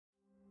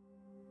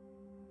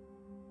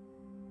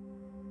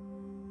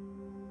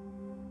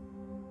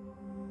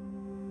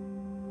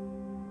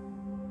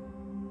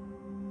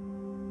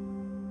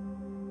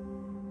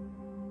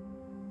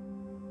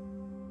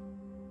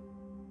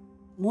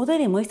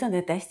Mudeli mõiste on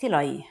hästi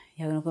lai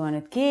ja kui me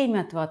nüüd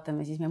keemiat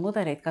vaatame, siis me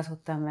mudeleid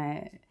kasutame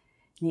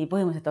nii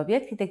põhimõtteliselt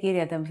objektide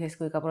kirjeldamiseks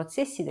kui ka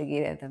protsesside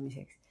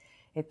kirjeldamiseks.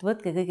 Et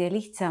võtke kõige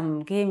lihtsam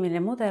keemiline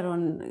mudel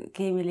on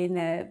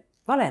keemiline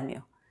valem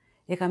ju.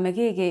 Ega me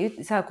keegi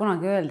ei saa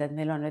kunagi öelda, et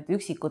meil on need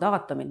üksikud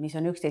aatomid, mis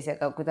on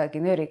üksteisega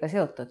kuidagi nööriga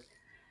seotud.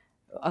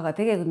 Aga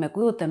tegelikult me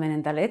kujutame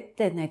endale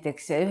ette, et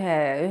näiteks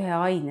ühe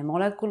aine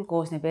molekul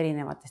koosneb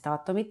erinevatest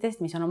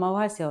aatomitest, mis on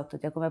omavahel seotud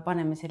ja kui me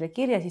paneme selle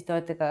kirja, siis te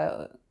olete ka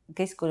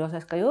keskkooli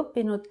osas ka ju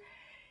õppinud,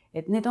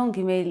 et need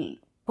ongi meil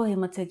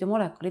põhimõtteliselt ju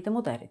molekulide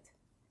mudelid.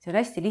 See on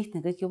hästi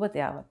lihtne, kõik juba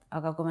teavad,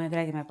 aga kui me nüüd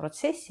räägime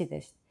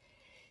protsessidest,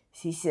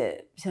 siis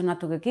see on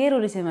natuke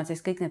keerulisemad,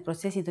 sest kõik need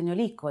protsessid on ju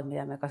liikuvad,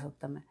 mida me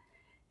kasutame.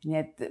 Nii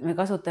et me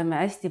kasutame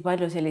hästi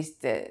palju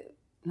sellist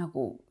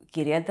nagu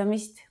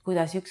kirjeldamist,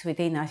 kuidas üks või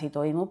teine asi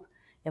toimub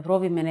ja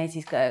proovime neid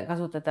siis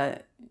kasutada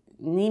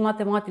nii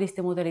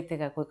matemaatiliste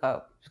mudelitega kui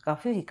ka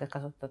füüsikas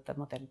kasutatavate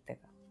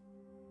mudelitega.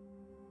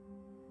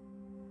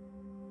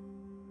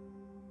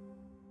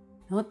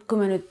 No, kui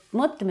me nüüd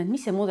mõtleme, et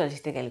mis see mudel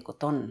siis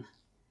tegelikult on,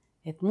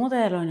 et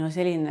mudel on ju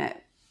selline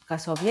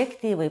kas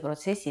objekti või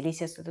protsessi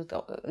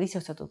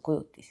lihtsustatud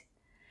kujutis.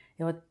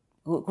 Ja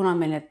kuna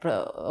meil need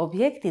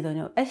objektid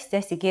on ju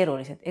hästi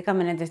keerulised, ega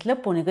me nendest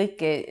lõpuni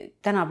kõiki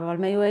tänapäeval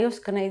me ju ei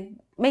oska neid,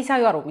 me ei saa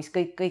ju aru, mis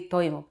kõik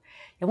toimub.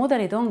 Ja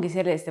mudelid ongi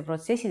selliste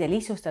protsesside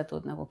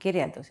lihtsustatud nagu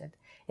kirjeldused.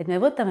 Et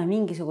me võtame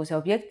mingisuguse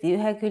objekti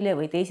ühe külje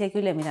või teise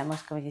külje, mida me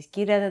oskame siis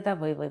kirjeldada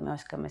või me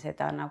oskame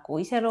seda nagu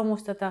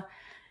iseloomustada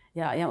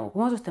ja kui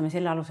me otsustame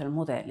selle alusel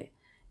mudeli.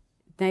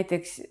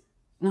 Näiteks,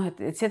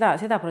 et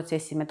seda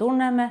protsessi me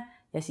tunneme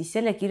ja siis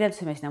selle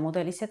kirjelduse me sinna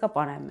mudelisse ka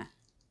paneme.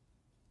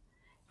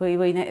 Või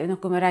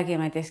kui me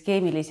räägime näiteks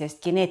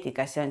keemilisest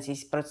kineetikast, see on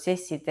siis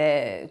protsesside,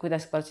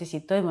 kuidas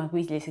protsessid toimuvad,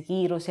 millise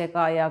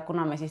kiirusega ja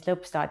kuna me siis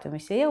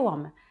lõppstaadiumisse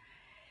jõuame,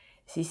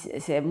 siis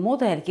see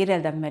mudel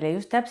kirjeldab meile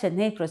just täpselt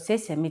neid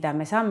protsesse, mida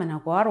me saame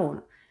nagu aru.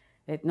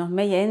 Et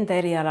meie enda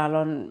erialal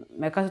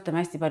me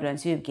kasutame hästi palju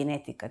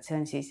ensüümkineetikat, see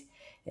on siis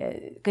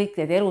kõik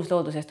need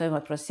eluslooduses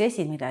toimuvad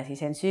protsessid, mida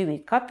siis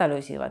ensüümid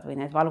katalüüsivad või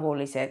need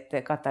valgulised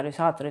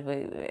katalüsaatorid või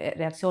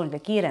reaktsioonide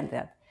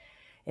kiirendajad.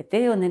 Et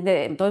tegelikult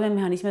nende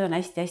toimemehhanismid on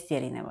hästi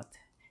erinevad.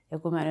 Ja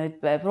kui me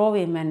nüüd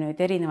proovime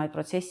erinevaid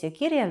protsesse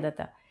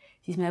kirjeldada,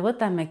 siis me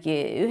võtamegi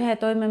ühe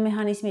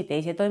toimemehhanismi,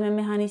 teise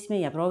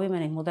toimemehhanismi ja proovime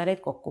neid mudeleid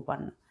kokku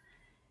panna.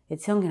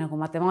 Et see ongi nagu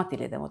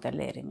matemaatiline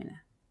modelleerimine.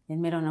 Et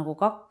meil on nagu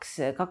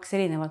kaks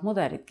erinevat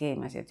mudelit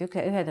keemias, et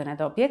ühed on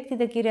need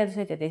objektide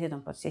kirjeldused ja teised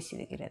on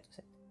protsesside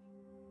kirjeldused.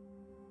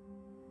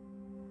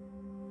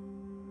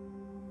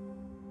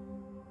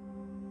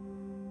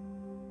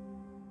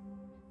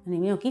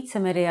 Minu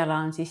kitsam eriala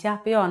on siis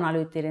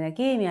bioanalüütiline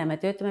keemia ja me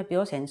töötame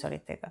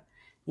biosensoritega.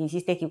 Nii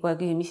siis tekib kohe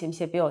küsimus, mis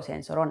see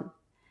biosensor on.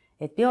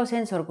 Et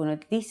biosensor, kui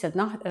nüüd lihtsalt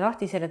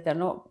lahti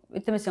seletada,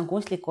 ütleme, et see on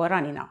kunstliku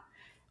äranina.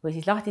 Või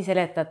siis lahti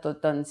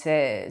seletatud on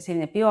see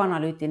selline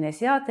bioanalüütiline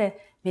seade,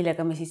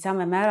 millega me siis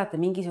saame määrata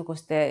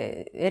mingisuguste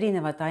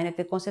erinevate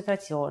ainete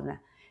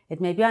kontsentratsioone. Et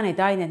me ei pea neid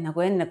aineid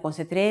nagu enne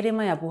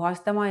kontsentreerima ja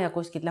puhastama ja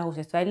kuskilt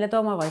lahusest välja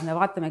tooma, vaid me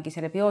vaatamegi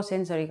selle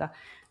biosensoriga,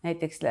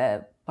 näiteks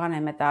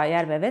paneme ta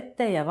järve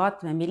vette ja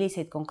vaatame,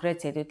 milliseid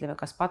konkreetseid, ütleme,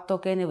 kas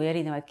patogeene või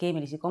erinevaid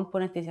keemilisi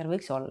komponente seal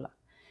võiks olla.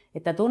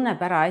 Et ta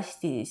tunneb ära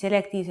hästi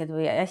selektiivselt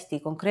või hästi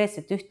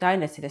konkreetselt ühte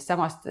ainet sellest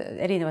samast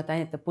erinevate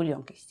ainete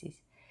puljongist siis.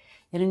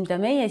 Ja nüüd, mida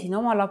meie siin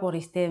oma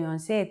laboris teeme, on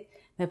see, et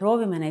me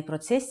proovime neid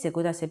protsesse,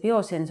 kuidas see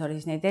biosensor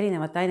siis neid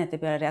erinevate ainete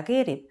peale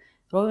reageerib,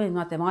 proovime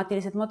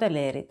matemaatiliselt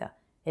modelleerida,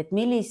 et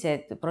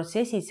millised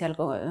protsessid seal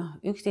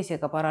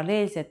üksteisega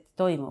paralleelselt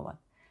toimuvad.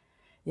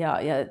 Ja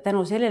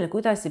tänu sellele,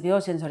 kuidas see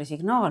biosensori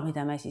signaal,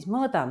 mida me siis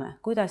mõõdame,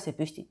 kuidas see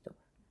püstitub.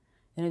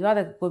 Ja nüüd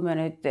vaadake, kui me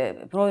nüüd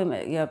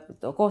proovime ja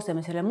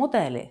koostame selle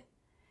mudeli,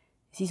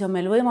 siis on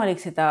meil võimalik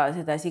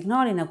seda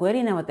signaali nagu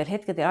erinevatel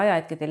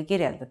ajahetkedel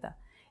kirjeldada.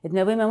 Et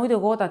me võime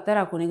muidugi oodata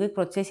ära, kuni kõik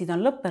protsessid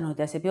on lõppenud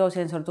ja see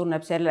biosensor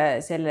tunneb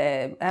selle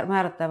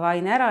määratava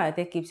aine ära ja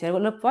tekib see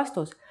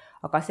lõppvastus,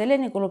 aga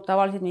selleni kulub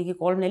tavaliselt mingi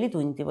 3-4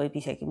 tundi võib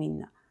isegi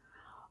minna.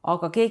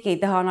 Aga keegi ei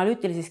taha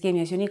analüütilises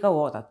keemias ju nii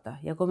kaua oodata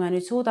ja kui me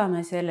nüüd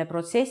suudame selle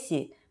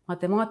protsessi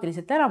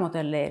matemaatiliselt ära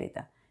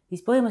modelleerida,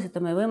 siis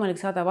põhimõtteliselt on meil võimalik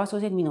saada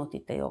vastuseid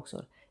minutite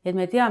jooksul. Et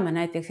me teame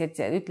näiteks,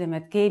 et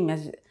ütleme, et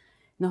keemias,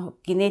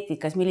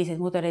 kineetikas, milliseid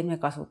mudeleid me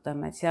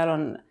kasutame, et seal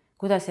on,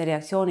 kuidas see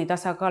reaktsiooni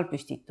tasakaal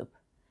püstitub.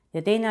 Ja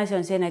teine asi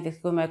on see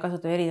näiteks, kui me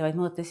kasutame erinevaid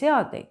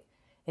mõõteseadeid,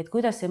 et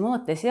kuidas see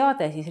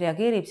mõõteseade siis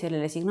reageerib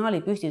sellele signaali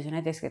püstituse,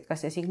 näiteks, et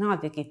kas see signaal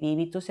tekib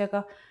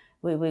viivitusega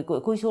või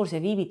kui suur see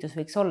viivitus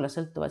võiks olla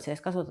sõltuvalt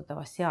sellest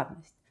kasutatavast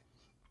seadmest.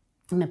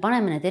 Me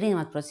paneme need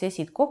erinevad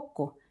protsessid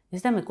kokku ja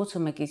seda me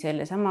kutsumegi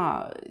selle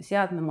sama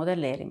seadme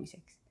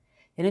modelleerimiseks.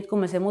 Ja nüüd, kui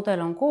me see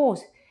mudel on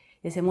koos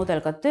ja see mudel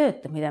ka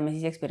töötab, mida me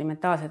siis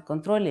eksperimentaalselt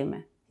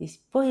kontrollime, siis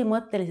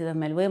põhimõtteliselt on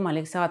meil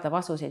võimalik saada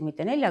vastuseid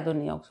mitte 4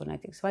 tunni jooksul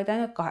näiteks, vaid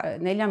ainult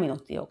 4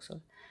 minuti jooksul.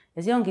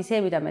 Ja see ongi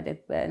see, mida me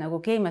nagu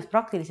keemias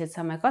praktiliselt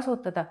saame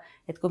kasutada,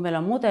 et kui meil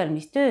on mudel,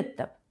 mis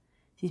töötab,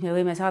 siis me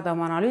võime saada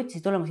oma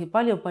analüütilisi tulemusi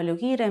palju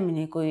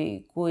kiiremini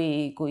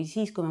kui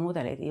siis, kui me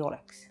mudeleid ei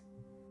oleks.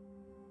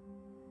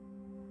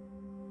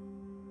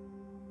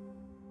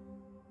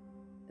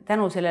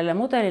 Tänu sellele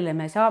mudelile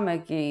me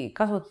saamegi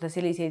kasutada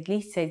selliseid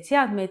lihtsaid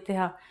seadmeid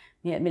teha,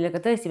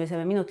 millega tõesti me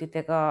saame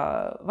minutitega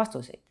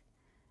vastuseid.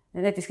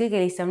 Näiteks kõige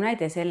lihtsam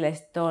näide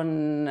sellest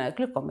on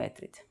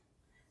glükomeetrid.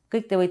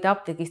 Kõik te võite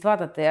apteegist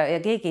vaadata ja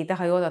keegi ei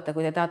taha ju oodata,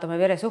 kui te tahate oma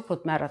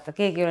veresuhkrut määrata,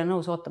 keegi ei ole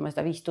nõus ootama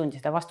seda 5 tundi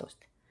seda vastust.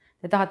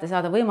 Te tahate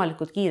saada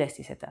võimalikult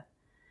kiiresti seda.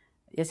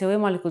 Ja see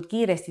võimalikult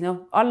kiiresti,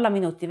 alla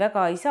minuti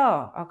väga ei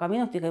saa, aga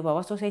minutiga juba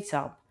vastuseid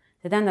saab.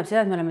 See tähendab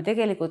seda, et me oleme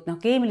tegelikult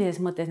keemilises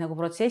mõttes nagu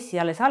protsessi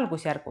alles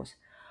algusjärgus.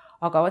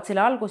 Aga võt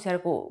selle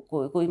algusjärgu,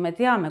 kui me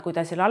teame,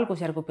 kuidas selle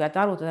algusjärgu pealt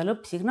arvutada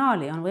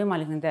lõppsignaali, on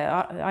võimalik nende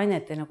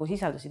ainete nagu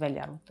sisaldusi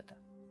välja arvutada.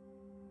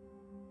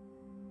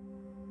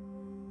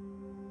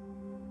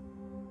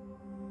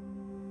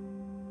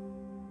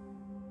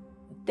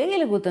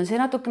 Tegelikult on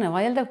see natukene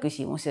vaieldav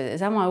küsimus,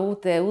 sama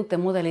uute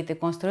mudelite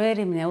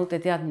konstrueerimine ja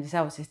uute teadmiste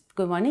saavus, sest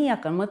kui ma nii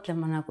hakkan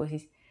mõtlema,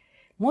 siis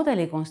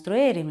mudeli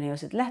konstrueerimine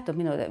just lähtub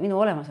minu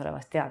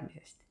olemasolevast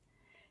teadmisest.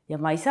 Ja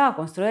ma ei saa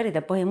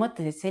konstrueerida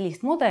põhimõtteliselt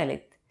sellist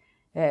mudelit,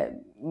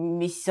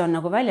 mis on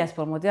nagu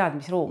väljaspool mu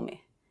teadmisruumi.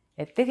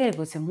 Et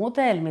tegelikult see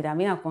mudel, mida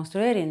mina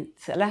konstrueerin,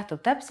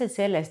 lähtub täpselt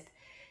sellest,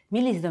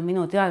 millised on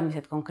minu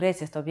teadmised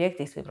konkreetsest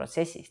objektist või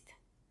protsessist.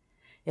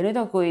 Ja nüüd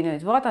kui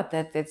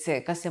vaadata,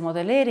 kas see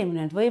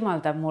modelleerimine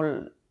võimaldab mul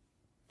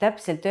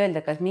täpselt öelda,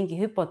 kas mingi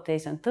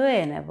hüpotees on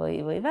tõene või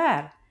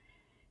väär,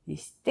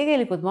 siis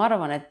tegelikult ma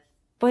arvan, et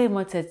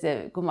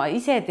põhimõtteliselt, kui ma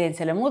ise teen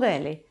selle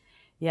mudeli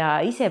ja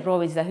ise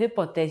proovin seda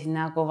hüpoteesi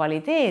nagu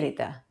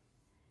valideerida,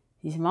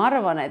 siis ma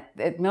arvan,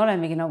 et me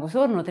olemegi nagu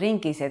surnud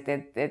ringis,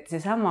 et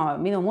seesama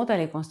minu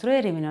mudeli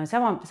konstrueerimine on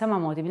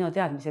samamoodi minu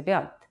teadmise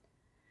pealt.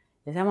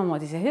 Ja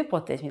samamoodi see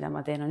hüpotees, mida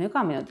ma teen, on ju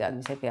ka minu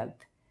teadmise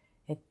pealt.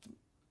 Et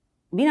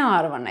mina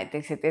arvan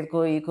näiteks, et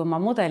kui ma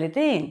mudeli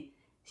teen,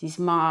 siis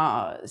ma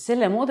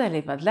selle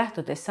mudeli pealt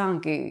lähtudes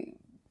saangi,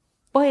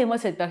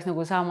 põhimõtteliselt peaks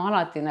nagu saama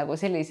alati nagu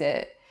sellise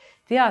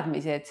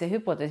teadmise, et see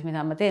hüpotees,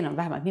 mida ma teen, on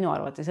vähemalt minu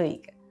arvates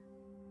õige.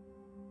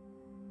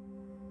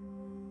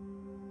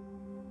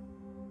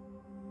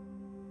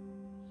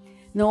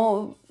 No,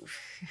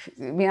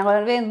 mina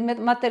olen veendunud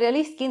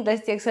materjalist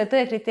kindlasti, eks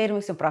tõe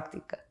kriteeriumiks on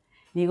praktika.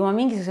 Nii kui ma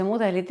mingisuguse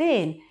mudeli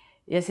teen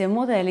ja see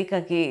mudel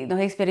ikkagi,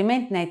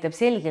 eksperiment näitab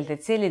selgelt,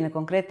 et selline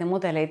konkreetne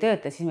mudel ei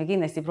tööta, siis me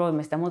kindlasti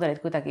proovime seda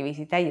mudelit kuidagi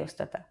viisi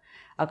täiustada.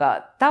 Aga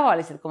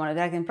tavaliselt, kui ma nüüd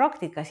räägin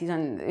praktika, siis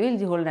on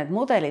üldjuhul need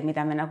mudelid,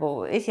 mida me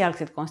nagu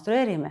esialgselt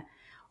konstrueerime,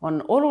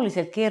 on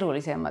oluliselt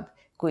keerulisemad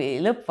kui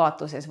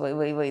lõppvaatuses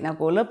või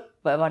nagu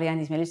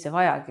lõppvariandis meil üldse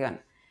vajagi on.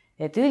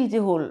 Et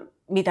üldjuhul,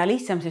 mida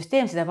lihtsam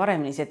süsteem, seda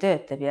paremini see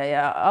töötab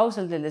ja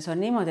ausalt öeldes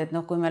on niimoodi, et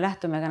kui me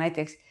lähtume ka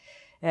näiteks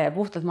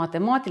puhtalt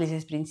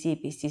matemaatilisest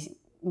printsiibist, siis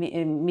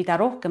mida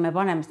rohkem me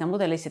paneme seda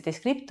mudelisse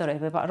deskriptoreid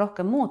või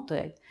rohkem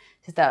muutujaid,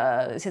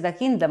 seda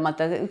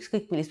kindlamalt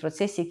ükskõik millist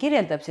protsessi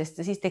kirjeldab,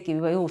 sest siis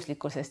tekib juba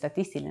juhuslikul see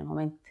statistiline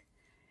moment.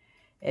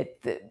 Et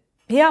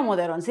hea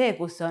mudel on see,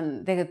 kus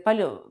on tegelikult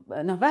palju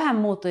vähem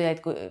muutujaid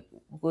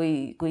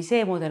kui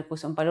see mudel,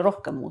 kus on palju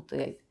rohkem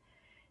muutujaid.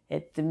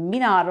 Et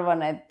mina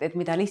arvan, et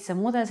mida lihtsam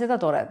mudel, seda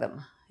toredam.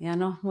 Ja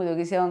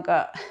muidugi see on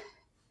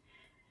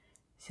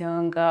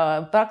ka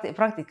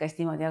praktikast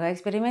niimoodi, aga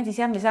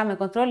eksperimendis me saame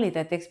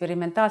kontrollida, et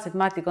eksperimentaalselt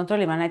maati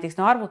kontrollima näiteks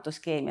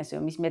arvutuskeemias,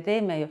 mis me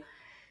teeme ju,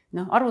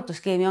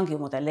 arvutuskeemi ongi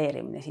ju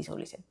modelleerimine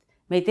sisuliselt.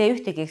 Me ei tee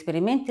ühtegi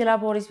eksperimenti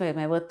laboris, või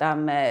me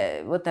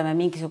võtame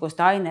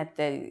mingisugust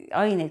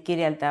aineid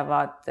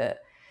kirjeldavad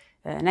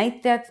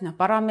näitajad,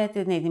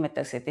 parameetrid, neid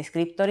nimetatakse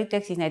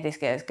deskriptoriteks, siis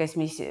näiteks,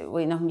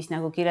 mis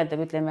nagu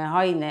kirjeldab, ütleme,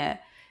 aine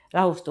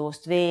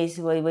lahustuvust vees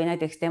või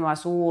näiteks tema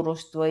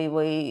suurust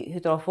või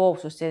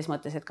hüdrofoobsust selles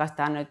mõttes, et kas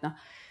ta nüüd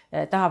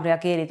tahab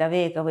reageerida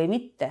veega või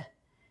mitte.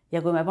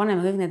 Ja kui me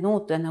paneme kõik need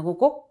muutujad nagu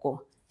kokku,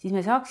 siis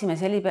me saaksime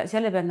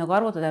selle pealt nagu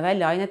arvutada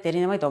välja ainete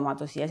erinevaid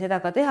omadusi ja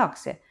seda ka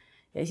tehakse.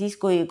 Ja siis,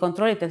 kui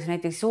kontrollitakse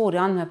näiteks suuri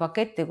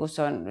andmepakette, kus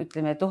on,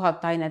 ütleme,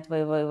 1000 ainet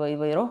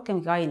või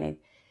rohkemgi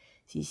aineid,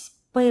 siis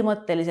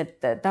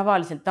põhimõtteliselt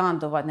tavaliselt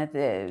taanduvad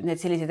need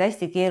sellised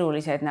hästi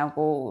keerulised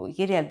nagu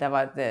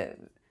kirjeldavad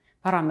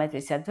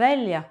parameetrid sealt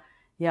välja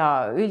ja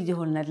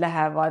üldjuhul need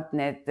lähevad,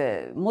 need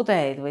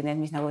mudelid või need,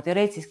 mis nagu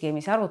teoreetilises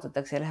skeemis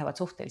arvutatakse, lähevad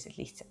suhteliselt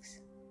lihtsaks.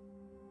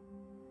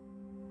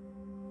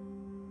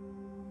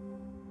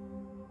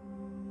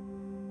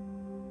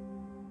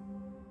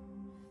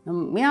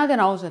 Mina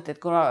tean ausalt, et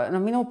kuna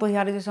minu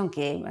põhiharidus on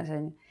keemias,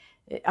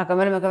 aga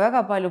me oleme ka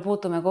väga palju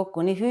puutume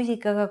kokku nii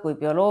füüsikaga, kui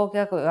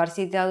bioloogia, kui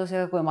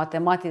arstiteadusega, kui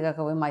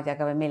matemaatikaga või ma ei tea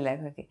ka või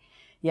millegagi.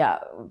 Ja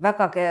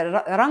väga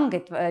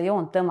ranged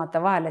joont tõmmata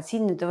vahel, et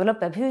siin nüüd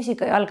lõpeb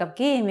füüsika ja algab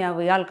keemia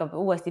või algab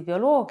uuesti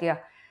bioloogia.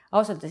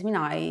 Ausalt,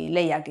 mina ei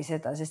leiagi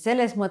seda, sest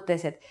selles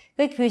mõttes, et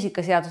kõik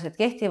füüsikaseadused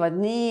kehtivad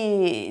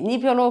nii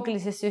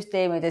bioloogilises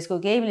süsteemides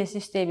kui keemilises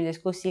süsteemides,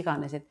 kus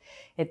iganes.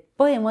 Et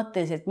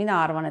põhimõtteliselt mina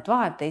arvan, et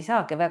vahet ei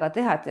saagi väga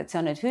teha, et see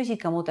on nüüd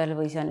füüsikamudel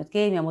või see on nüüd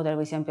keemiamudel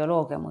või see on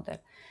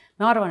bioloogiamudel.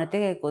 ma arvan, et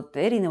tegelikult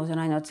erinevus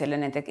on ainult selle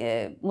nende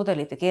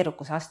mudelite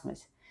keerukuse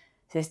astmes,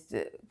 sest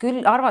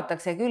küll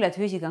arvatakse küll, et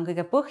füüsika on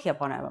kõige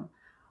põhjapanevam,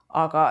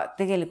 aga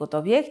tegelikult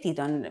objektid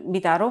on,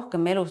 mida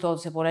rohkem me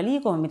eluslooduse poole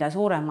liigume, mida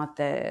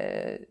suuremate,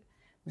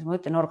 kuidas ma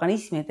ütlen,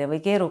 organismide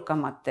või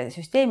keerukamate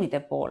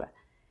süsteemide poole,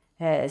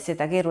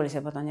 seda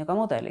keerulisemad on ju ka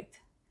mudelid.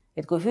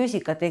 Et kui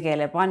füüsika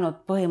tegeleb ainult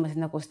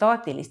põhimõtteliselt nagu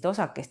staatiliste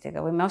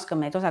osakestega või me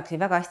oskame neid osakesi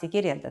väga hästi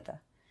kirjeldada,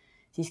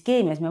 siis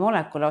keemias me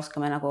molekule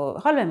oskame nagu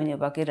halvemini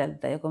juba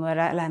kirjeldada ja kui me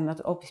läheme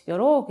hoopis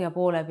bioloogia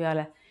poole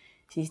peale,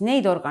 siis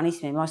neid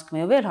organisme me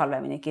oskame ju veel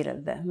halvemini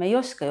kirjeldada. Me ei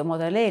oska ju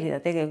modelleerida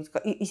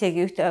tegelikult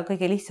isegi ühte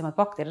kõige lihtsamat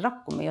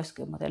bakterirakku, me ei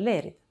oska ju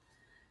modelleerida,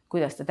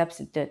 kuidas ta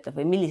täpselt töötab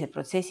või millised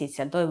protsessid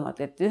seal toimuvad.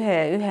 Et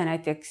ühe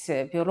näiteks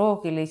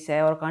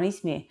bioloogilise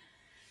organismi,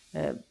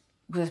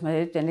 kuidas ma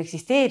ütlen,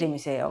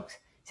 eksisteerimise jaoks,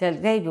 seal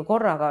käib ju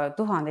korraga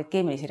tuhandeid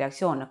keemilisi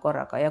reaktsioone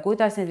korraga ja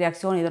kuidas need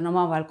reaktsioonid on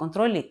omavahel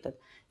kontrollitud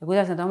ja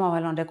kuidas nad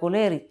omavahel on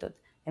reguleeritud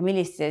ja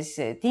millistes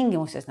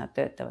tingimustes nad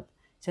töötavad.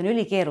 See on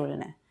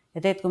ülikeeruline. Ja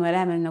tegelikult, kui me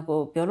läheme nagu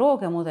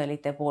bioloogia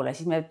mudelite poole,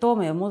 siis me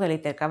toome ju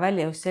mudelitega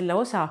välja just selle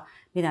osa,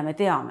 mida me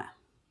teame.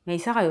 Me ei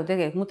saa ju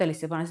tegelikult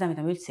mudelisse panna seda,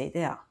 mida me üldse ei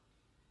tea.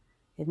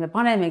 Et me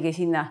panemegi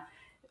sinna,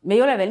 me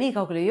ei ole veel nii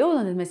kaugele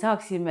jõudnud, et me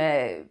saaksime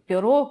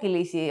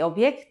bioloogilisi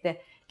objekte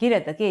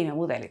kirjeldada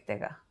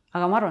keemiamudelitega.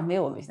 Aga ma arvan, et me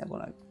jõuame sinna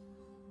kunagi.